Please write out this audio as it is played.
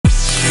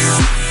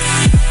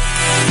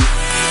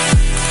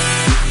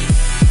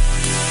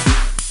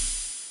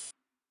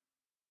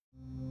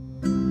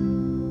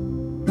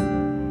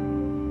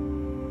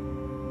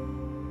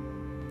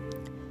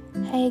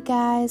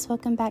guys,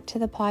 welcome back to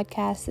the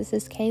podcast. This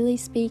is Kaylee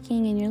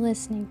speaking, and you're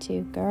listening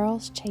to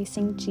Girls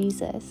Chasing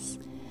Jesus.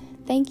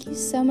 Thank you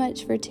so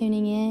much for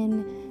tuning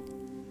in.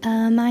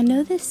 I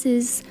know this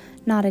is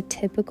not a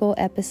typical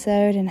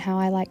episode and how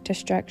I like to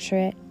structure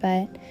it,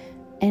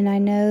 and I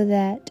know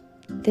that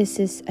this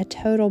is a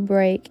total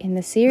break in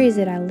the series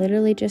that I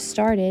literally just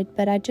started,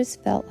 but I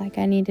just felt like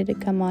I needed to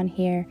come on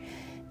here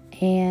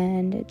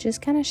and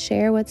just kind of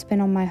share what's been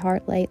on my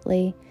heart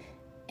lately.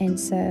 And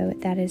so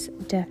that is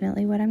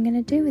definitely what I'm going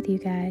to do with you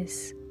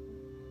guys.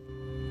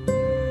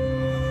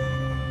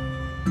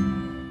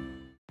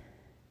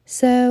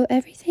 So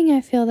everything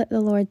I feel that the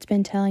Lord's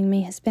been telling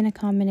me has been a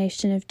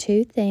combination of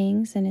two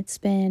things. And it's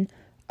been,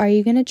 are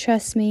you going to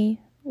trust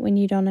me when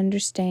you don't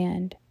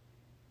understand?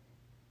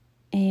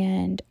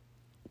 And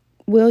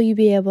will you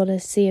be able to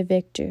see a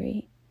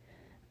victory?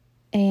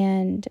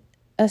 And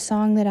a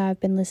song that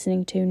I've been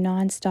listening to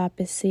nonstop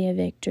is See a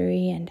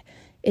Victory. And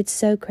it's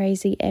so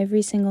crazy.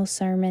 Every single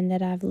sermon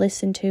that I've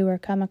listened to or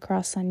come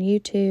across on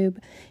YouTube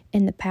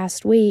in the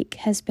past week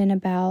has been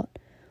about,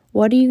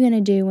 what are you going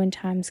to do when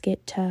times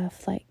get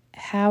tough? Like,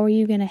 how are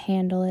you going to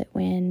handle it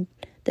when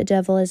the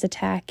devil is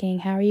attacking?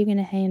 How are you going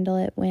to handle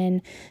it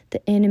when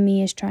the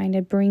enemy is trying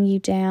to bring you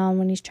down,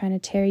 when he's trying to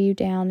tear you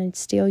down and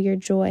steal your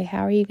joy?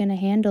 How are you going to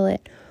handle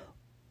it?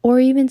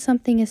 Or even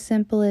something as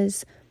simple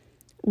as,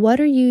 what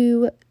are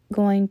you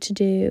going to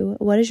do?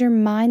 What is your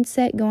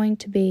mindset going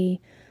to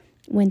be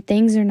when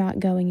things are not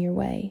going your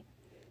way?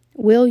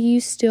 Will you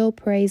still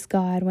praise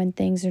God when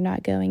things are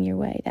not going your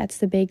way? That's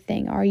the big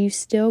thing. Are you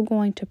still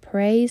going to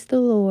praise the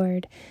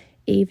Lord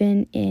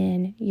even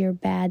in your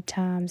bad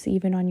times,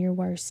 even on your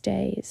worst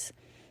days?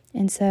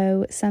 And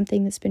so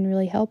something that's been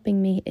really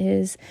helping me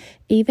is,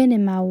 even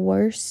in my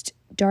worst,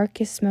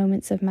 darkest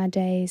moments of my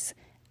days,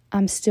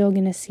 I'm still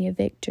going to see a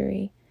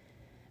victory.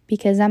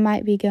 Because I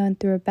might be going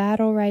through a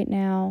battle right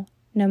now.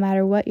 No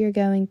matter what you're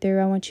going through,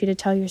 I want you to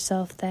tell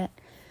yourself this,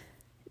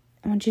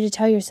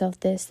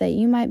 that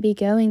you might be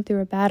going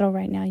through a battle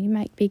right now. You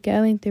might be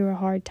going through a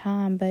hard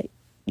time, but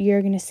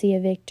you're going to see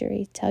a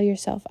victory. Tell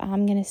yourself,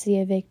 I'm going to see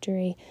a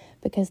victory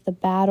because the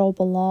battle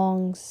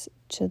belongs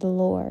to the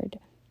Lord.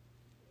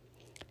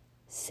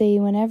 See,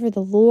 whenever the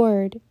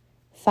Lord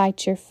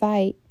fights your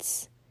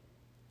fights,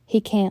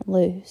 He can't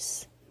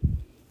lose.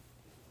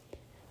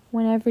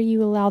 Whenever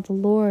you allow the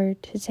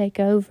Lord to take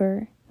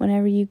over,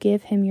 whenever you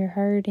give Him your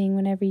hurting,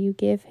 whenever you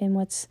give Him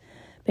what's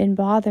been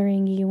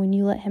bothering you, when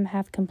you let Him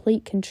have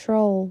complete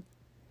control,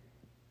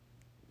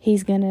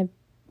 He's going to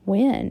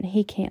win.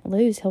 He can't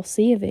lose. He'll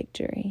see a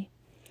victory.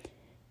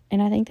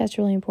 And I think that's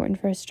really important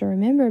for us to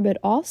remember. But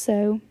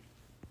also,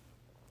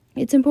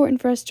 it's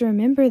important for us to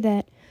remember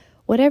that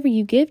whatever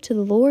you give to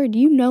the Lord,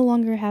 you no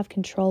longer have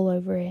control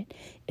over it.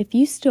 If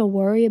you still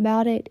worry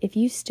about it, if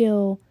you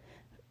still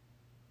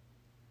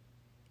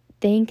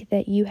think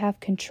that you have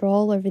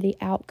control over the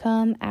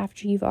outcome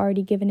after you've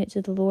already given it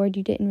to the Lord,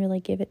 you didn't really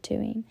give it to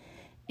Him.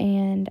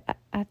 And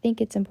I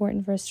think it's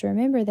important for us to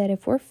remember that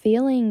if we're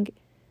feeling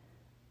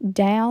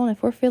down,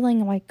 if we're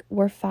feeling like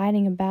we're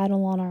fighting a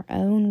battle on our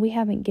own, we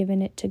haven't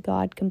given it to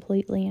God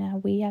completely.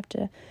 And we have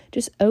to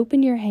just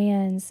open your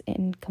hands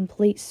in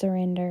complete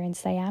surrender and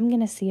say, I'm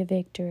going to see a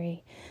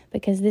victory,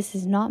 because this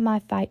is not my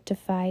fight to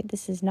fight.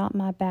 This is not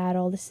my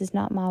battle. This is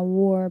not my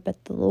war,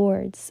 but the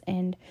Lord's.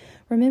 And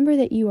remember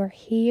that you are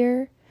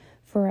here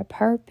for a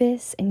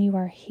purpose, and you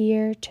are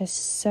here to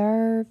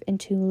serve and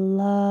to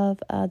love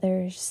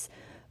others.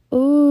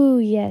 Ooh,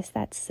 yes,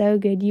 that's so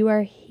good. You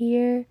are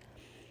here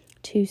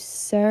to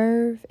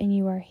serve, and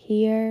you are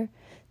here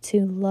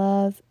to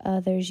love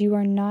others. You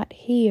are not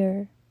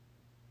here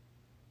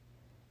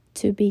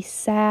to be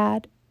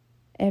sad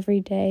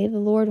every day. The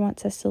Lord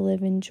wants us to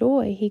live in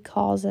joy. He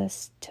calls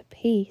us to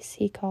peace.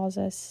 He calls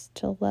us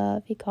to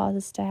love. He calls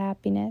us to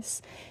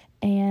happiness.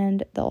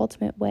 And the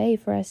ultimate way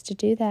for us to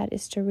do that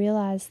is to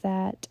realize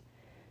that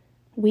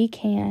we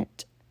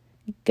can't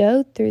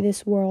go through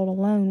this world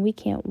alone. We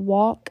can't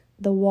walk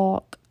the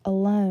walk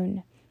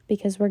alone,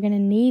 because we're going to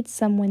need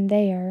someone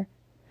there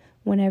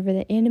whenever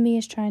the enemy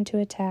is trying to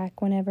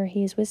attack, whenever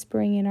he is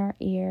whispering in our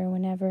ear,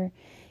 whenever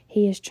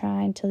he is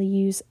trying to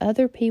use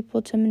other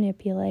people to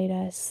manipulate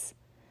us.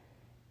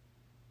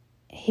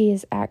 He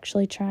is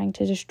actually trying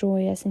to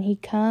destroy us, and he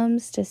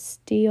comes to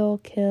steal,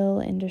 kill,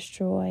 and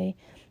destroy,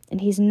 and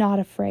he's not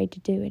afraid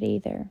to do it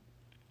either.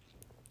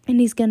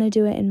 And he's going to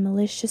do it in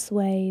malicious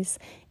ways,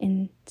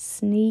 in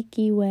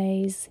sneaky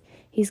ways.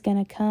 He's going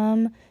to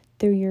come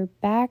through your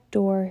back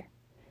door,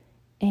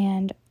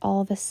 and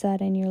all of a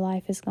sudden your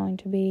life is going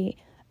to be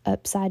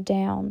upside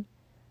down.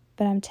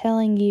 But I'm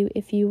telling you,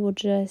 if you will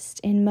just,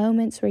 in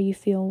moments where you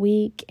feel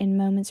weak, in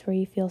moments where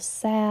you feel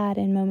sad,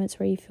 in moments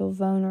where you feel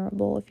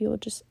vulnerable, if you will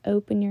just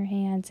open your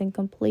hands in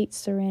complete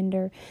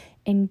surrender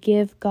and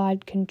give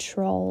God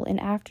control,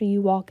 and after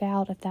you walk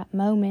out of that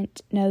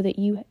moment, know that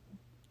you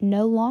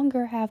no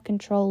longer have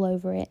control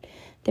over it.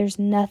 There's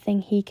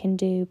nothing He can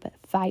do but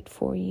fight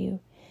for you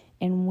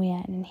and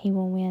win, and He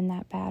will win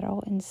that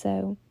battle. And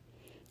so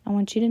I I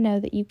want you to know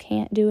that you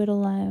can't do it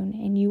alone,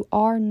 and you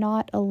are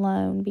not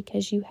alone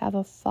because you have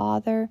a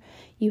Father,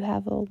 you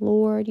have a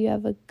Lord, you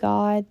have a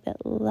God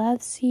that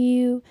loves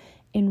you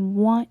and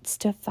wants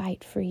to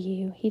fight for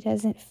you. He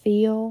doesn't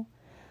feel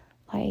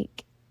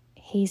like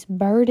he's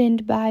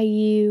burdened by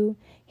you.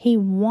 He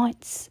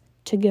wants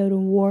to go to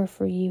war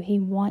for you. He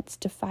wants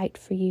to fight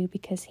for you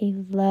because he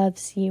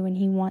loves you and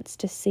he wants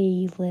to see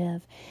you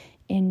live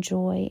in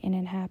joy and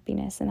in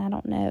happiness. And I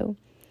don't know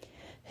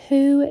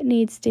who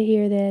needs to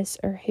hear this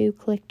or who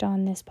clicked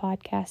on this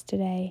podcast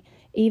today,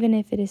 even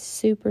if it is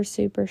super,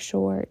 super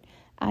short.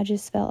 I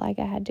just felt like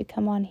I had to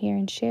come on here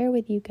and share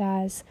with you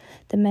guys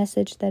the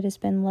message that has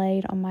been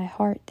laid on my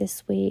heart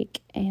this week.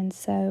 And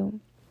so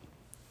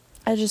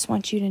I just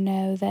want you to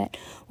know that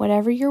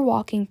whatever you're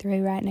walking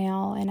through right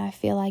now, and I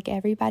feel like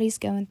everybody's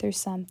going through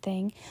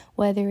something,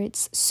 whether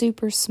it's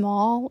super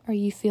small or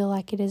you feel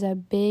like it is a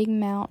big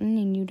mountain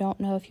and you don't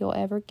know if you'll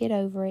ever get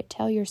over it,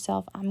 tell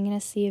yourself, I'm going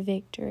to see a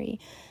victory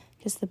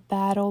because the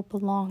battle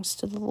belongs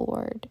to the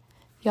Lord.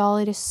 Y'all,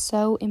 it is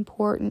so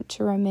important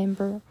to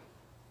remember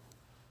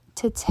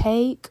to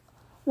take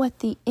what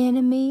the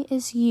enemy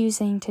is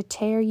using to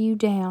tear you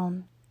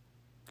down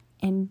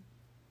and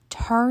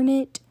turn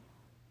it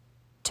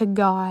to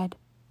God,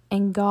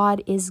 and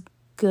God is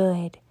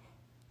good.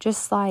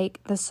 Just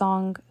like the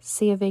song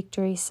See a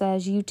Victory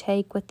says, you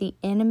take what the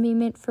enemy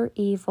meant for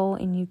evil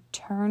and you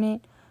turn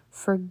it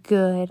for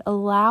good.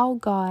 Allow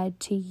God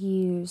to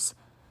use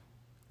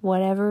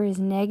whatever is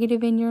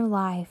negative in your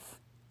life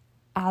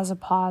as a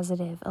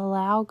positive.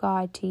 Allow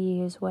God to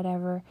use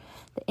whatever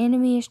the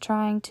enemy is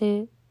trying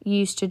to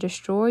use to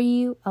destroy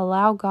you.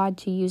 Allow God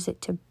to use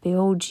it to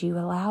build you.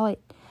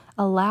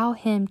 Allow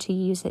him to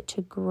use it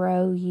to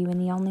grow you. And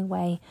the only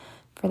way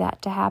for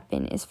that to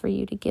happen is for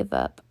you to give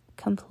up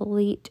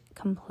complete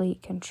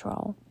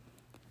control.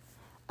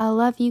 I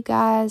love you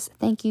guys.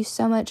 Thank you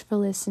so much for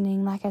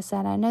listening. Like I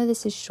said, I know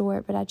this is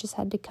short, but I just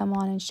had to come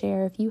on and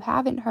share. If you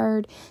haven't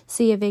heard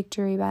See a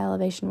Victory by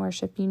Elevation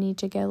Worship, you need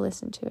to go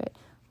listen to it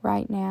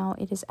right now.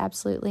 It is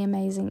absolutely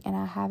amazing, and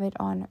I have it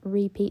on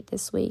repeat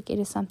this week. It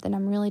is something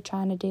I'm really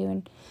trying to do,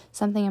 and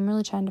something I'm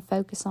really trying to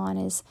focus on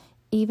is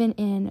even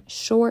in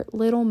short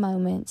little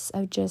moments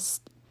of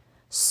just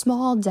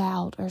small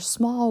doubt or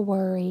small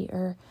worry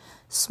or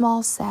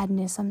small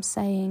sadness, I'm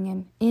saying,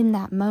 and in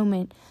that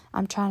moment,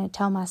 I'm trying to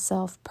tell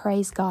myself,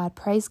 praise God,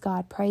 praise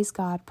God, praise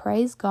God,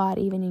 praise God,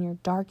 even in your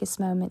darkest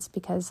moments,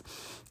 because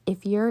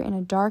if you're in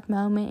a dark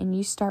moment and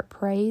you start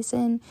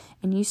praising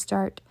and you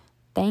start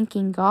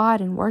thanking God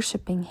and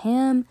worshiping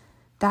him,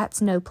 that's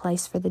no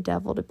place for the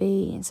devil to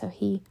be. And so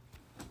he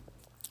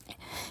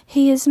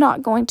is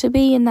not going to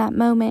be in that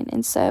moment.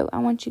 And so I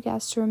want you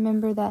guys to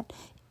remember that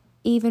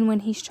even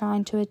when he's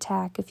trying to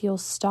attack, if you'll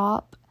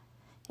stop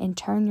and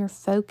turn your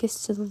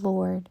focus to the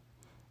Lord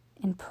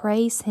and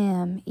praise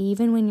him,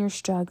 even when you're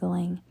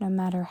struggling, no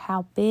matter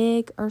how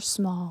big or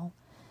small,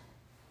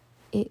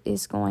 it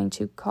is going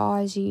to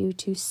cause you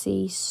to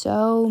see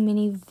so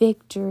many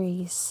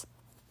victories.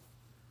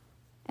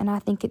 And I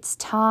think it's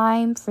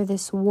time for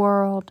this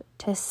world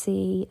to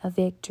see a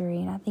victory.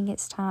 And I think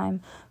it's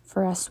time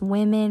for us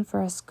women,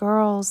 for us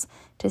girls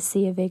to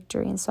see a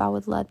victory. And so I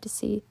would love to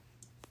see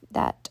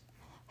that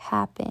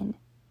happen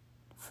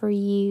for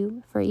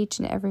you, for each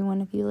and every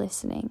one of you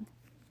listening.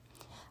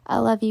 I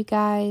love you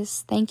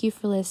guys. Thank you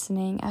for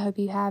listening. I hope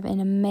you have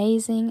an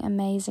amazing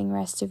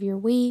rest of your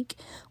week.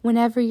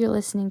 Whenever you're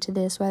listening to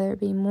this, whether it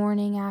be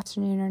morning,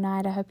 afternoon, or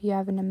night, I hope you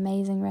have an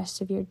amazing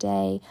rest of your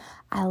day.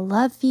 I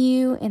love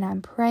you, and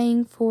I'm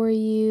praying for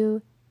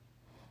you.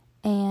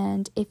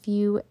 And if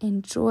you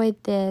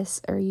enjoyed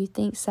this or you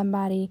think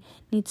somebody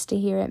needs to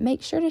hear it,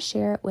 make sure to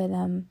share it with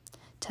them.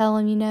 Tell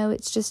them,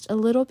 it's just a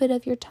little bit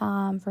of your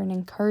time for an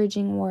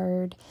encouraging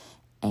word.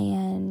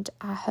 And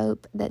I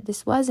hope that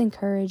this was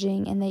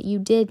encouraging and that you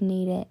did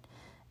need it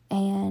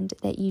and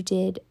that you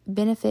did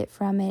benefit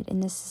from it,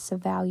 and this is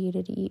of value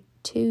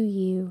to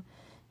you.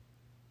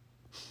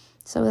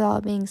 So with all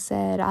that being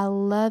said, I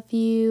love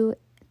you.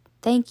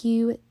 Thank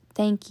you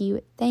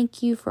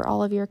for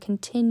all of your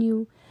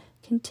continued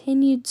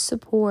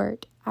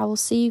support. I will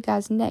see you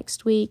guys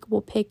next week.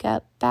 We'll pick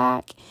up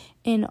back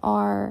in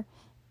our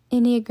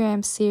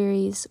Enneagram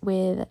series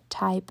with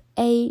Type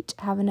 8.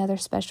 I have another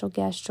special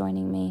guest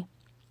joining me,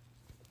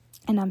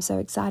 and I'm so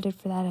excited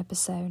for that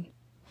episode.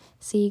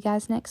 See you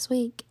guys next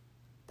week.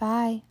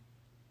 Bye.